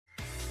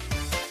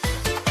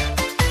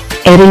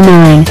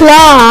89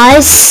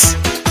 plus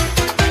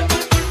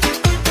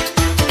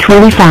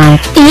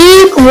 25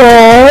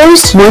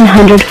 equals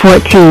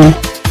 114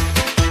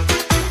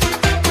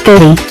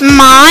 30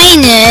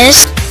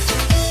 minus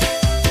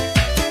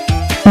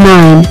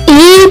 9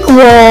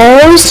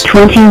 equals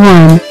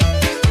 21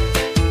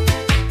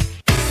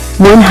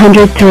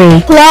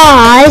 103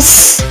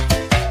 plus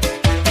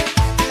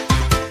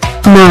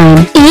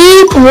 9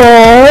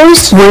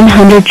 equals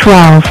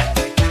 112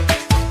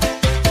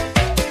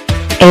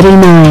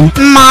 89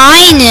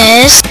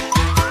 minus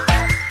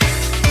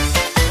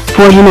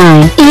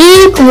 49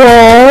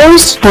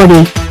 equals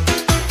 40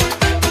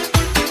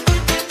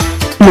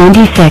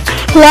 96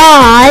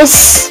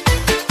 plus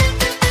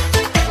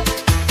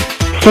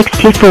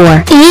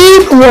 64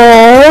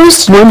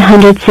 equals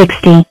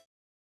 160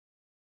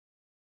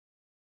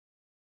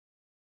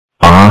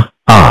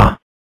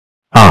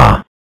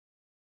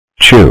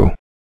 chew.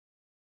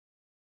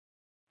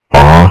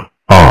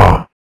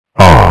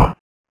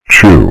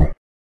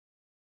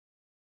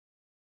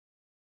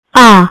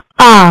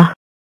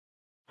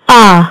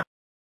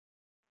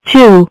 Chew.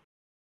 Chew.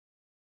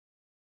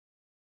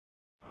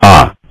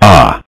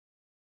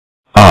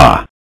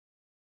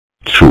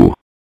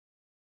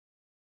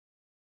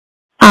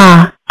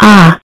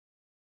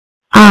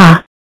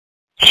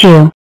 Chew. Chew.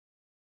 Chew.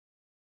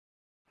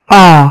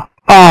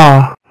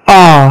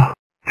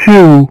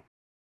 Chew.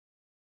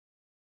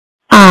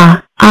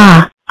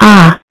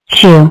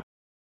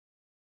 Chew.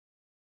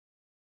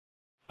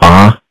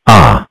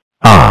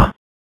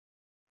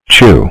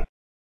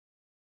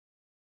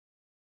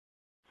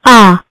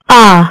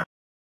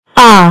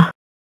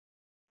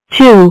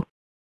 Chew.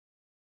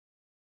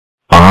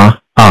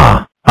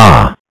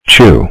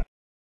 Chew.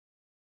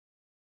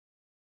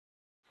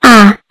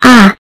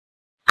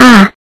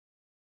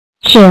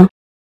 Chew.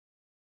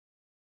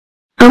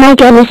 Oh my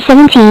goodness,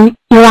 17,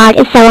 your art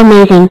is so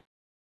amazing.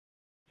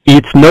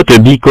 It's not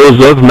because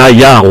of my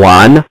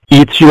R1,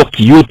 it's your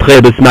cute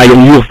red smile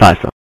on your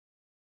face.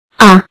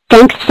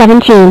 Thanks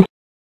 17.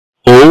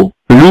 Oh,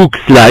 looks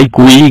like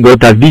we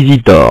got a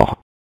visitor.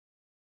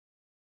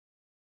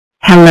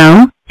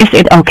 Hello, is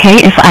it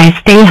okay if I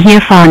stay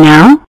here for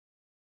now?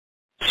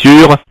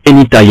 Sure,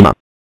 anytime.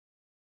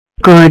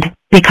 Good,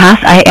 because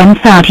I am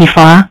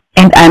 34,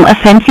 and I'm a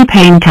fancy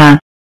painter.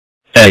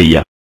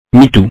 Hey,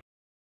 me too.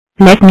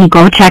 Let me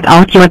go check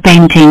out your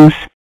paintings.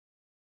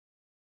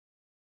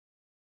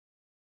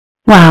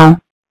 Wow,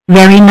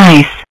 very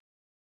nice.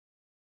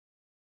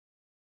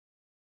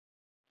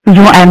 So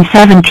I'm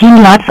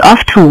 17 lots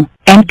of 2,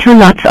 and 2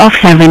 lots of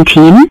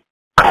 17?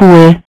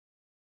 Cool.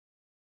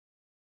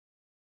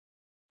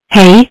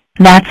 Hey,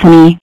 that's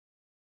me.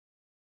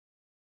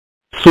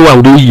 So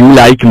how do you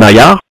like my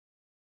art?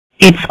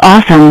 It's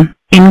awesome,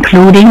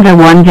 including the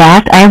one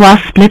that I was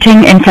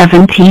splitting in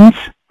 17s,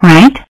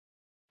 right?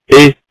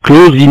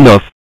 Close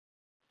enough.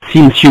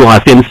 Since you're a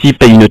fancy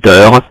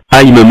painter,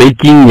 I'm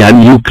making a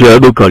new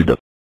club called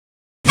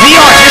The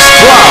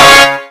Artist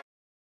Club!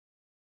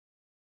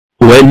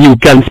 When you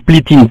can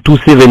split into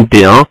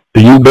 71,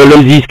 you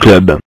belong this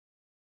club.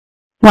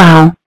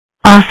 Wow,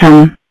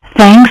 awesome,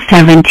 thanks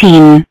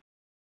 17.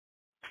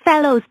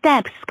 Fellow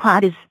Step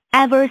Squads,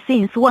 ever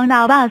since one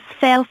of us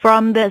fell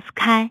from the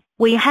sky,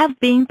 we have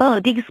been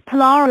bold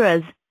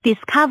explorers,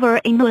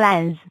 discovering new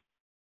lands,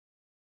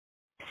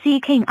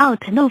 seeking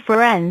out new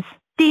friends,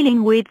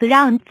 dealing with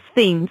round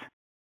things.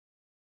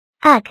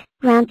 Ugh,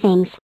 round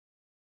things.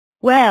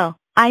 Well,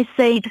 I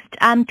say it's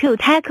time to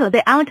tackle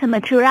the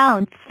ultimate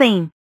round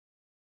thing.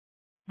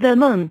 The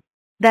moon.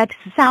 Let's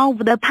solve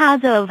the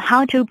puzzle of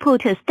how to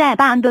put a step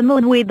on the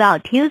moon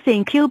without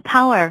using cube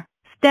power,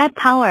 step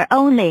power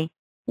only.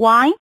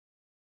 Why?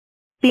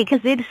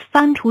 Because it's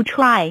fun to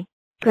try.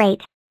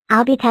 Great,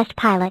 I'll be test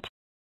pilot.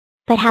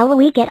 But how will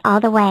we get all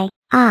the way?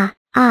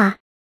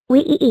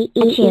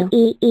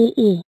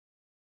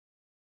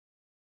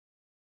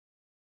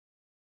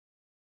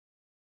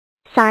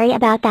 Sorry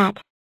about that.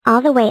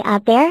 All the way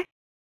up there?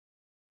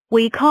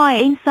 We call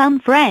in some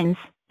friends,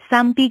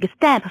 some big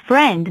step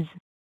friends.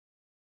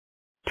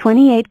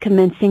 28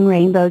 commencing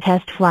rainbow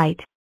test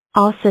flight.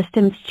 All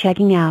systems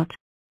checking out.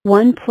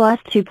 1 plus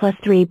 2 plus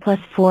 3 plus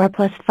 4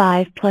 plus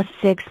 5 plus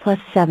 6 plus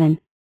 7.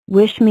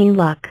 Wish me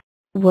luck.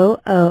 Whoa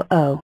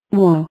oh,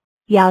 whoa,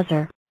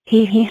 yowzer,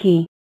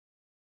 he.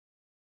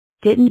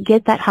 Didn't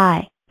get that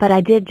high, but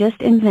I did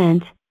just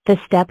invent the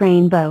step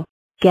rainbow.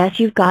 Guess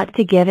you've got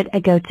to give it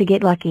a go to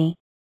get lucky.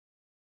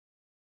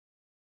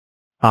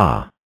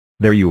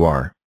 There you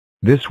are.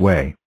 This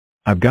way.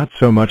 I've got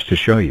so much to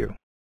show you.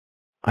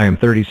 I am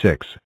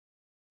 36.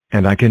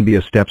 And I can be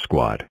a step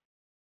squad.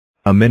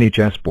 A mini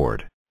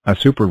chessboard. A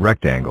super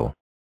rectangle.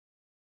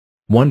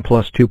 1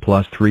 plus 2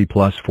 plus 3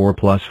 plus 4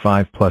 plus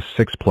 5 plus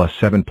 6 plus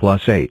 7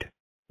 plus 8.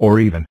 Or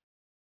even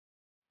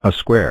a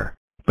square.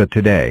 But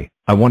today,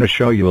 I want to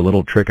show you a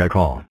little trick I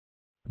call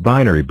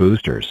binary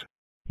boosters.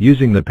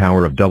 Using the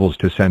power of doubles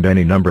to send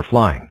any number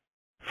flying.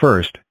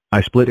 First,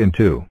 I split in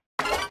 2.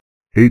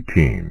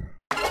 18.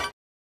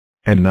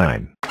 And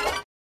 9.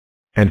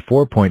 And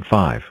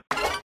 4.5.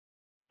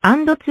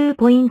 And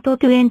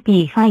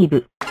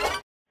 2.25.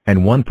 and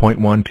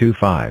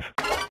 1.125.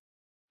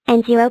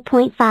 And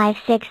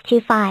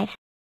 0.5625.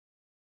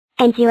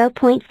 And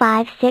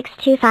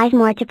 0.5625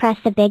 more to press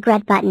the big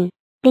red button.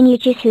 Then you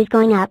choose who's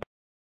going up.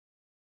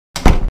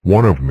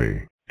 One of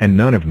me. And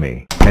none of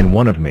me, and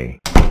one of me,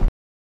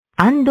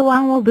 And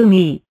one of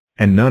me.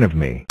 and none of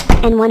me.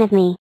 And one of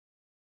me.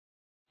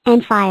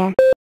 And fire.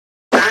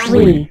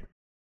 We.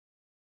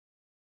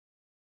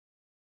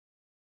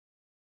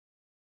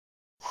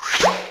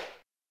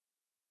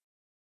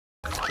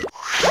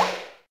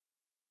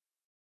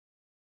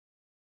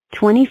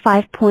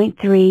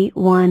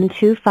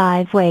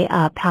 $25.3125 way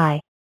up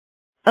high.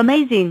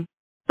 Amazing.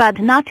 But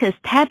not a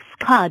step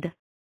squad.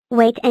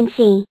 Wait and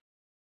see.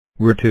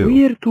 We're two.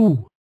 We're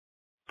to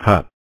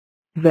Huh.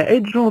 the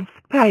edge of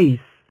space,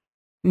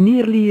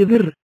 nearly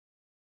there.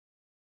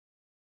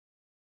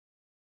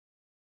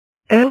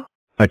 L.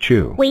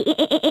 Achoo. We.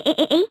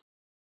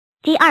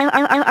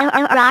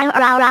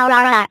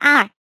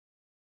 G-R-R-R-R-R-R-R-R-R-R.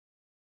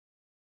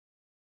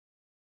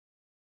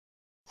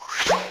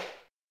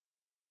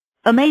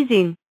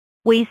 Amazing.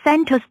 We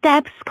sent a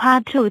step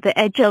squad to the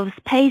edge of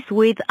space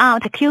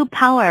without Q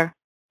power.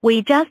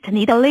 We just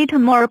need a little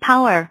more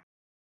power.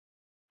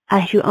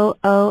 Achoo, oh,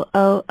 oh,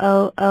 oh,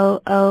 oh,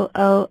 oh, oh,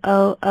 oh,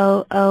 oh,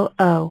 oh, oh,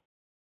 oh.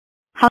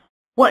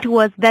 What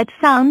was that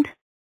sound?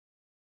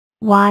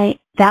 Why,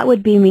 that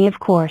would be me, of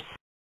course.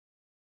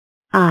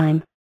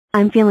 I'm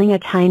feeling a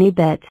tiny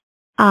bit.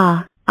 Choo,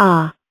 oh,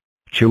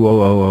 oh, oh, oh,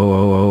 oh,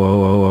 oh,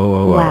 oh, oh,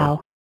 oh.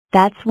 Wow.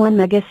 That's one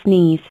mega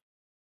sneeze.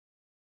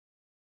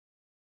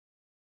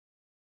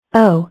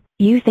 Oh,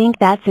 you think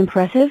that's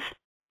impressive?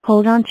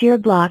 Hold on to your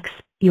blocks,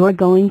 you're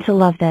going to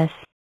love this.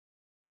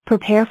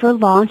 Prepare for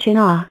launch in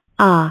achoo.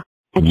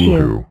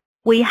 Woohoo.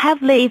 We have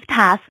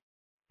liftoff.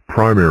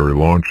 Primary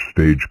launch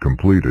stage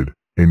completed.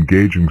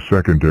 Engaging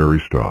secondary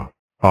stuff.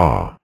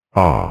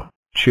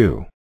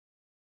 Choo.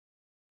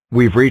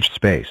 We've reached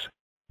space.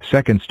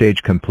 Second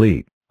stage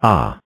complete.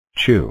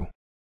 Choo.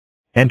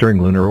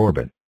 Entering lunar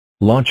orbit.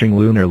 Launching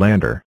lunar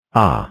lander.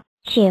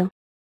 Chew.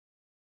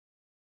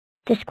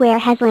 The square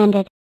has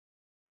landed.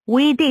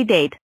 We did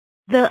it.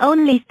 The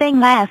only thing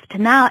left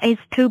now is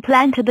to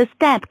plant the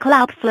step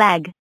cloud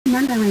flag.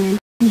 Numberland,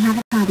 we have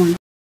a problem.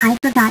 I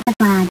forgot the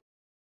flag.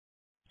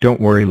 Don't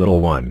worry, little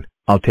one.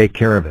 I'll take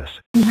care of this.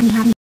 We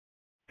have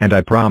And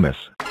I promise.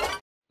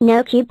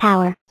 no cube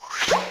power.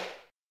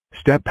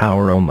 Step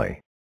power only.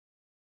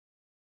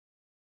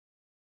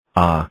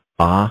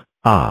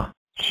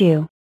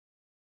 Chew.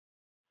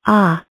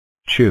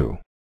 Choo.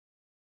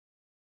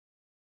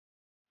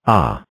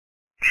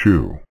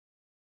 Chew.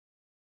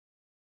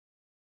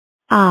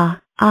 Oh.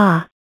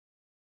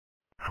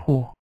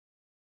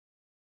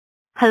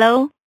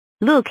 Hello?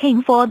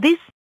 Looking for this?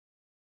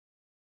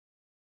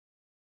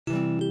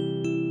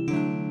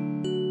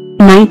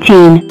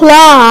 19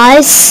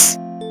 plus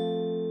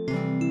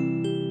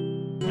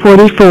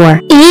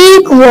 44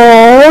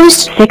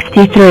 equals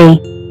 63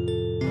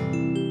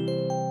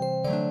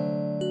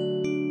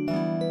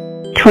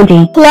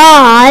 20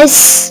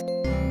 plus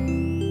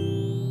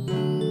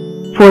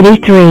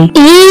 43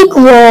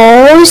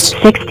 equals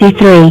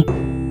 63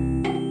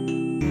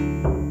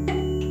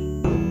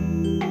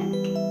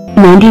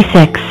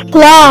 96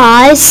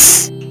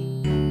 plus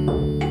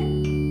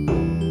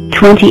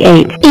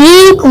 28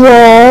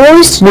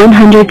 equals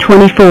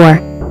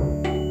 124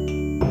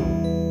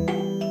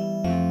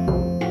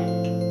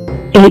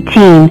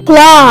 18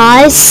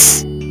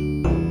 plus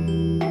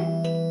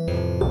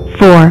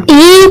 4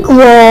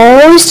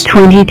 equals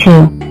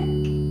 22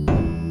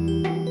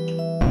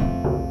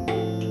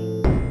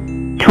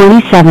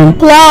 27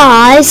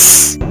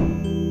 plus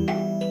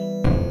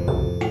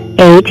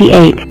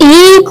 88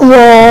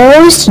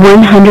 equals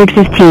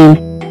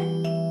 115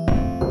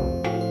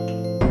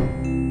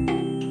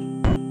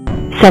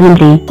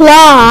 70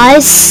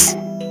 plus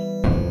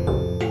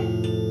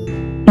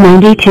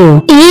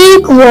 92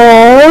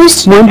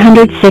 equals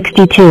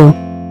 162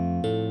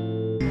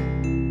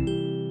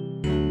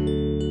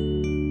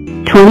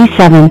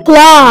 27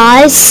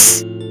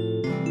 plus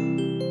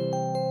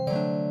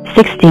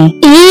 60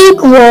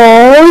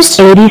 equals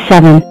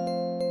 87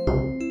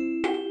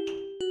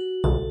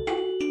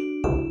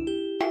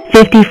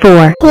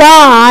 54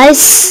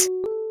 plus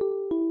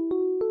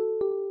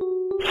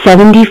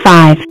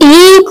 75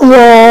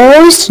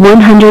 equals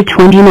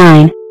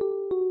 129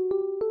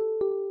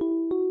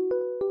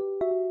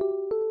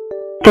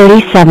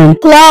 37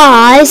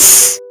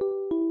 plus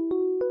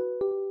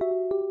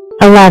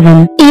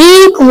 11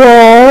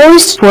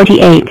 equals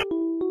 48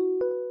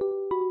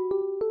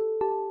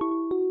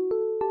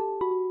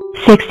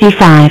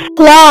 65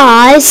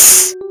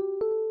 plus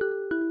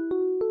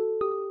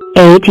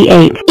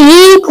 88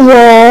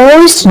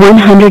 equals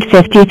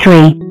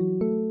 153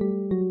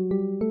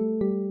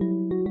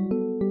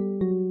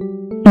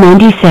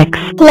 96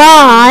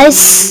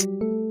 plus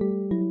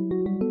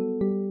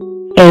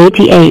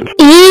 88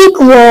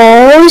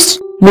 equals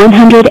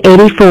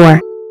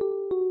 184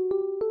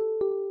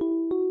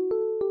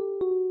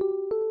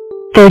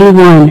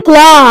 31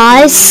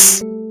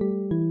 plus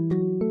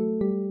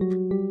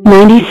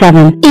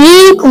 97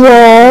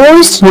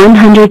 equals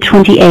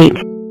 128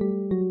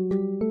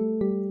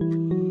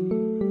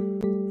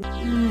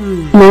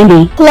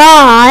 90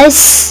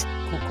 plus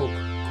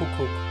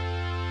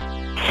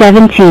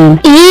 17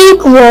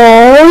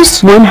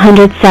 equals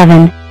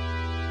 107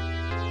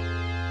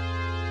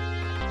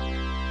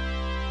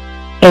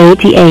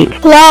 88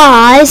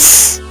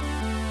 plus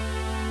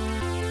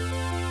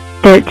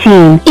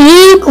 13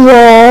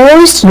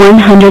 equals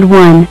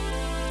 101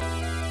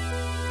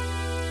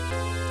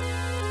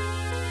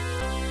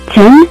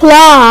 10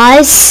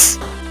 plus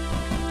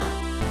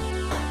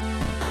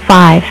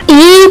 5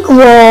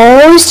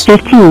 equals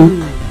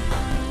 15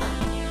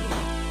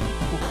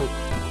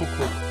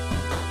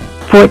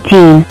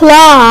 14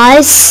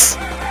 plus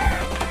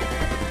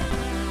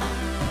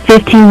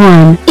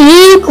 51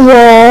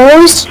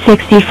 equals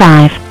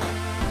 65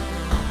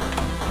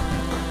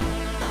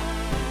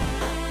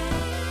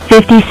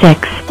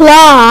 56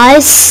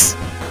 plus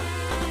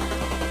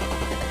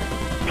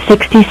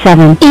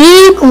 67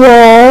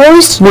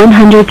 equals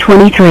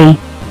 123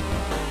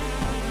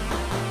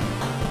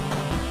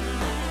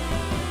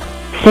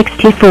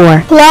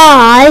 64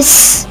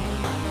 plus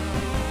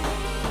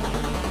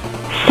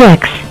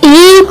 6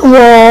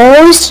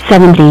 equals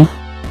 70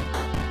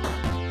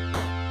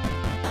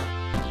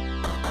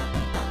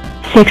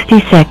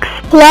 66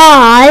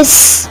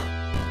 plus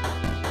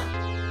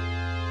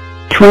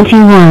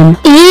 21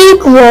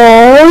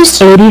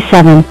 equals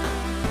 87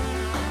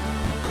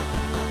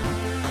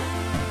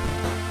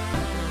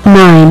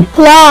 9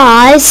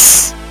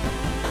 plus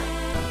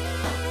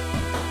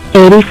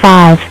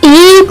 85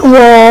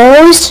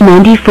 equals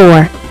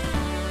 94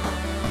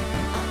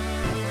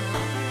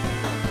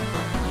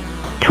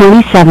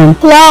 27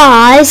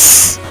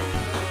 plus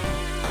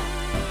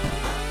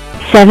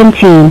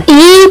 17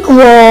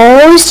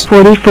 equals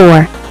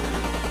 44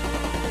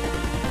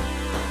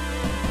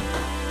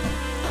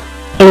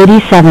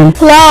 87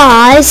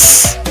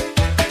 plus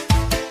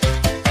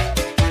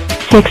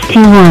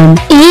 61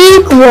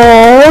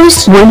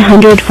 equals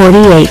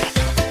 148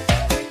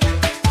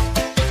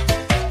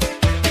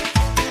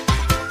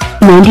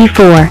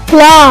 94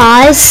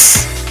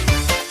 plus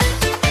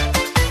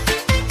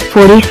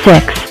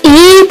 46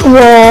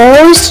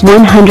 equals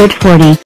 140